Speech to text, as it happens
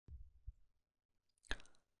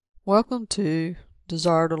Welcome to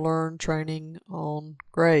Desire to Learn training on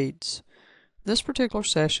grades. This particular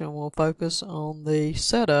session will focus on the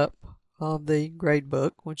setup of the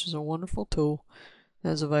Gradebook, which is a wonderful tool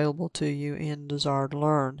that's available to you in Desire to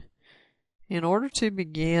Learn. In order to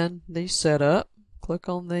begin the setup, click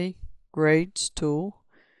on the Grades tool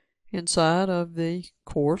inside of the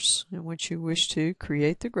course in which you wish to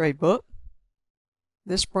create the Gradebook.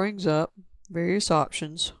 This brings up various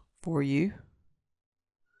options for you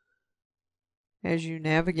as you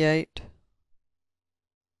navigate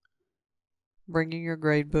bringing your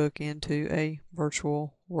gradebook into a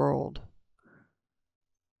virtual world.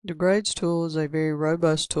 The Grades tool is a very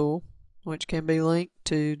robust tool which can be linked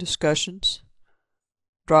to discussions,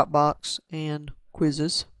 Dropbox, and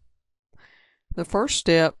quizzes. The first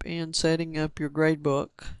step in setting up your gradebook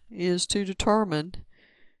is to determine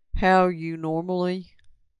how you normally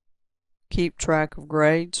keep track of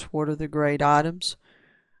grades. What are the grade items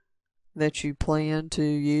that you plan to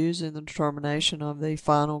use in the determination of the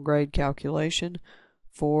final grade calculation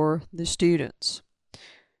for the students.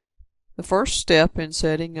 The first step in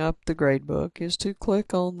setting up the gradebook is to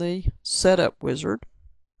click on the Setup wizard,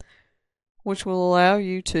 which will allow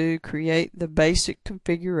you to create the basic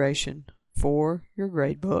configuration for your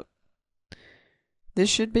gradebook. This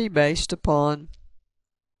should be based upon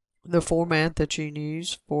the format that you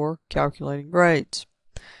use for calculating grades.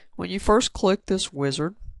 When you first click this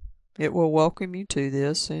wizard, it will welcome you to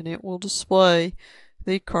this, and it will display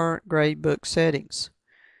the current gradebook settings.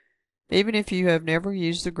 Even if you have never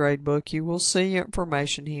used the gradebook, you will see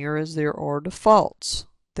information here as there are defaults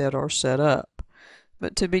that are set up.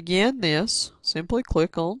 But to begin this, simply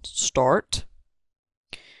click on Start,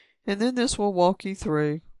 and then this will walk you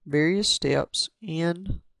through various steps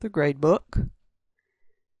in the gradebook,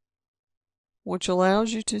 which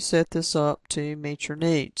allows you to set this up to meet your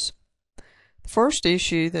needs. The first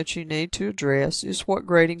issue that you need to address is what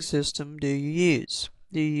grading system do you use?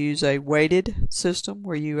 Do you use a weighted system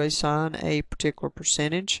where you assign a particular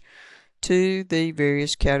percentage to the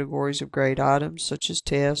various categories of grade items such as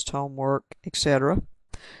test, homework, etc.?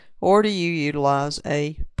 Or do you utilize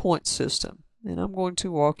a point system? And I'm going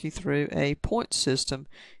to walk you through a point system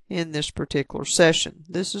in this particular session.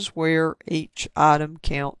 This is where each item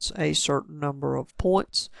counts a certain number of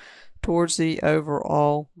points towards the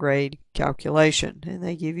overall grade calculation, and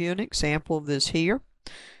they give you an example of this here.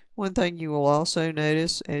 One thing you will also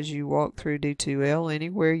notice as you walk through D2L,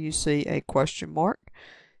 anywhere you see a question mark,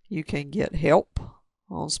 you can get help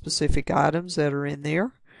on specific items that are in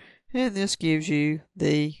there, and this gives you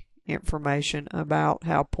the information about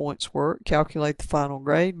how points work. Calculate the final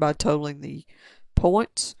grade by totaling the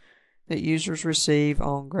points that users receive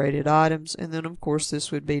on graded items, and then of course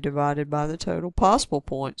this would be divided by the total possible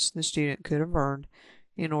points the student could have earned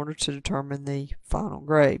in order to determine the final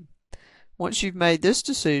grade. Once you've made this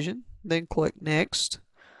decision, then click Next,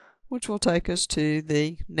 which will take us to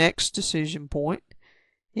the next decision point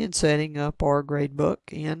in setting up our gradebook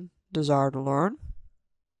in Desire to Learn.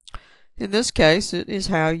 In this case, it is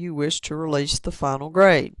how you wish to release the final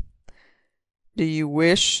grade. Do you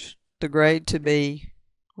wish the grade to be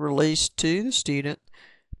released to the student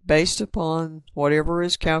based upon whatever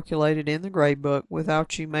is calculated in the gradebook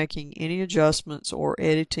without you making any adjustments or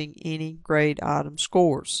editing any grade item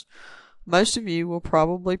scores? Most of you will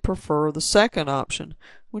probably prefer the second option,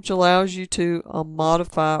 which allows you to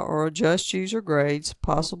modify or adjust user grades,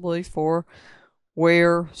 possibly for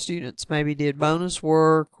where students maybe did bonus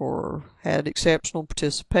work or had exceptional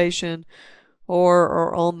participation, or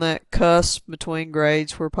are on that cusp between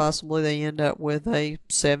grades where possibly they end up with a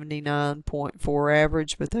 79.4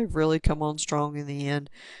 average, but they've really come on strong in the end,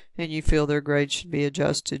 and you feel their grade should be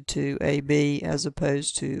adjusted to a B as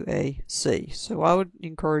opposed to a C. So I would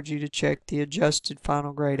encourage you to check the adjusted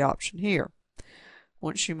final grade option here.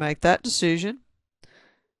 Once you make that decision,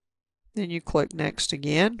 then you click Next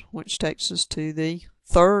again, which takes us to the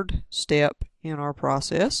third step in our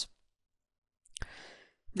process.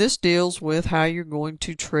 This deals with how you're going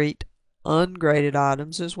to treat ungraded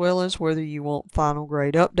items as well as whether you want final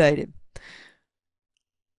grade updated.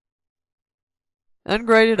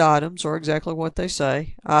 Ungraded items are exactly what they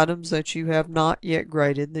say, items that you have not yet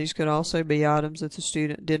graded. These could also be items that the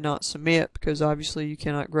student did not submit, because obviously you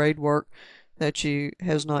cannot grade work that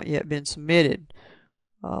has not yet been submitted.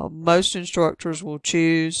 Most instructors will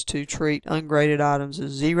choose to treat ungraded items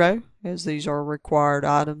as 0, as these are required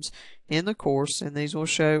items in the course, and these will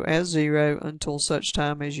show as 0 until such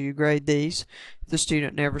time as you grade these. If the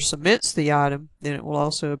student never submits the item, then it will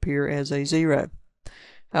also appear as a 0.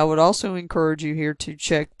 I would also encourage you here to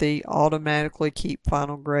check the automatically keep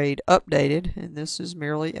final grade updated, and this is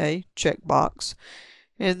merely a checkbox.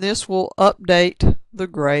 and this will update the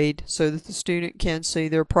grade so that the student can see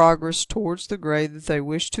their progress towards the grade that they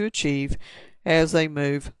wish to achieve as they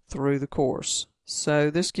move through the course.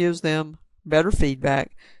 So this gives them better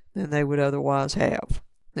feedback than they would otherwise have.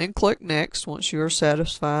 Then click Next once you are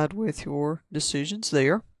satisfied with your decisions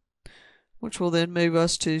there, which will then move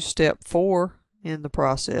us to step 4 in the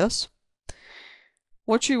process.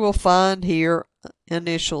 What you will find here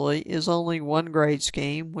initially is only one grade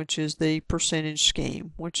scheme, which is the percentage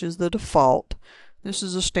scheme, which is the default. This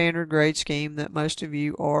is a standard grade scheme that most of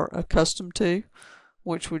you are accustomed to,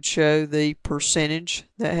 which would show the percentage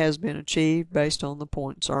that has been achieved based on the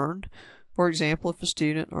points earned. For example, if a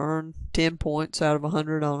student earned 10 points out of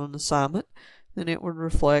 100 on an assignment, then it would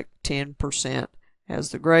reflect 10% as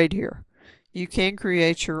the grade here. You can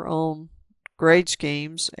create your own grade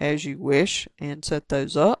schemes as you wish and set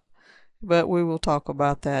those up, but we will talk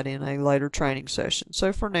about that in a later training session.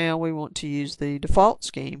 So for now, we want to use the default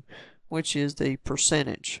scheme, which is the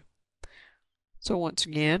percentage. So once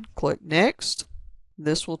again, click Next.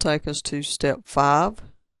 This will take us to step 5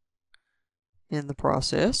 in the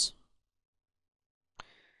process.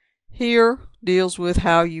 Here deals with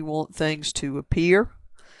how you want things to appear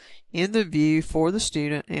in the view for the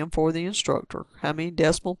student and for the instructor. How many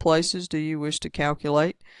decimal places do you wish to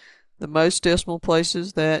calculate? The most decimal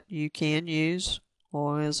places that you can use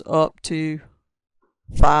is up to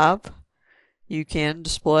 5. You can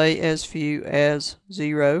display as few as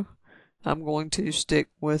 0. I'm going to stick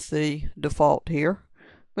with the default here,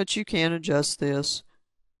 but you can adjust this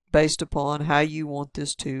based upon how you want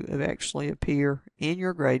this to actually appear in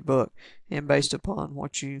your gradebook and based upon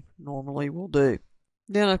what you normally will do.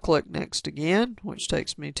 Then I click Next again, which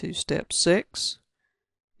takes me to step 6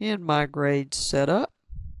 in my grade setup.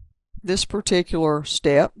 This particular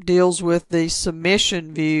step deals with the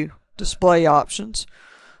submission view display options.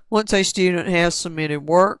 Once a student has submitted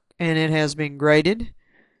work and it has been graded,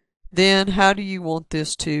 then how do you want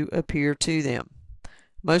this to appear to them?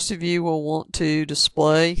 Most of you will want to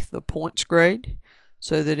display the points grade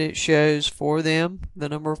so that it shows for them the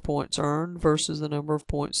number of points earned versus the number of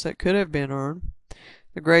points that could have been earned.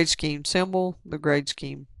 The grade scheme symbol, the grade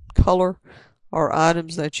scheme color are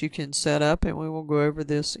items that you can set up, and we will go over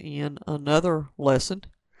this in another lesson.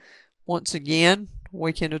 Once again,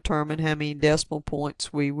 we can determine how many decimal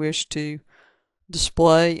points we wish to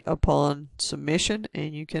display upon submission,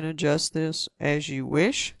 and you can adjust this as you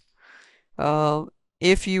wish.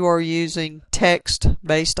 If you are using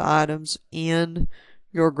text-based items in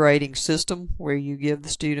your grading system where you give the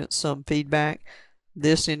students some feedback,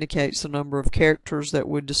 this indicates the number of characters that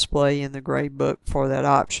would display in the gradebook for that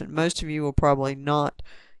option. Most of you will probably not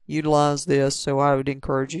utilize this, so I would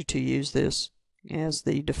encourage you to use this as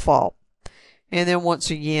the default. And then once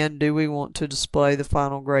again, do we want to display the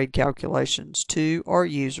final grade calculations to our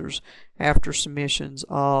users after submissions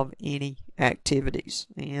of any activities?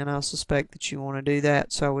 And I suspect that you want to do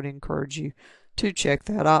that, so I would encourage you to check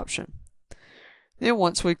that option. Then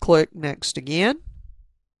once we click Next again,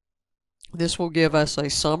 this will give us a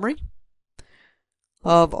summary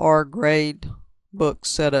of our Gradebook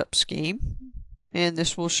Setup scheme. And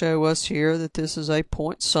this will show us here that this is a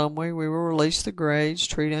point summary. We will release the grades,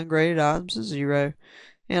 treat ungraded items as 0,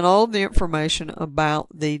 and all of the information about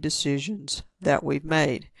the decisions that we've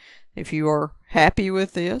made. If you are happy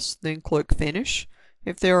with this, then click Finish.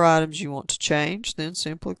 If there are items you want to change, then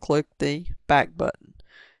simply click the back button.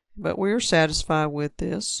 But we are satisfied with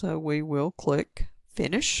this, so we will click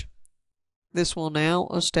Finish. This will now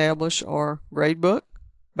establish our gradebook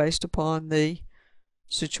based upon the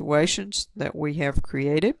situations that we have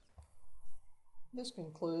created. This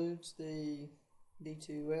concludes the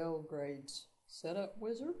D2L Grades Setup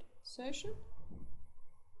Wizard session.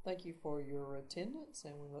 Thank you for your attendance,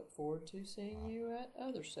 and we look forward to seeing you at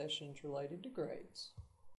other sessions related to grades.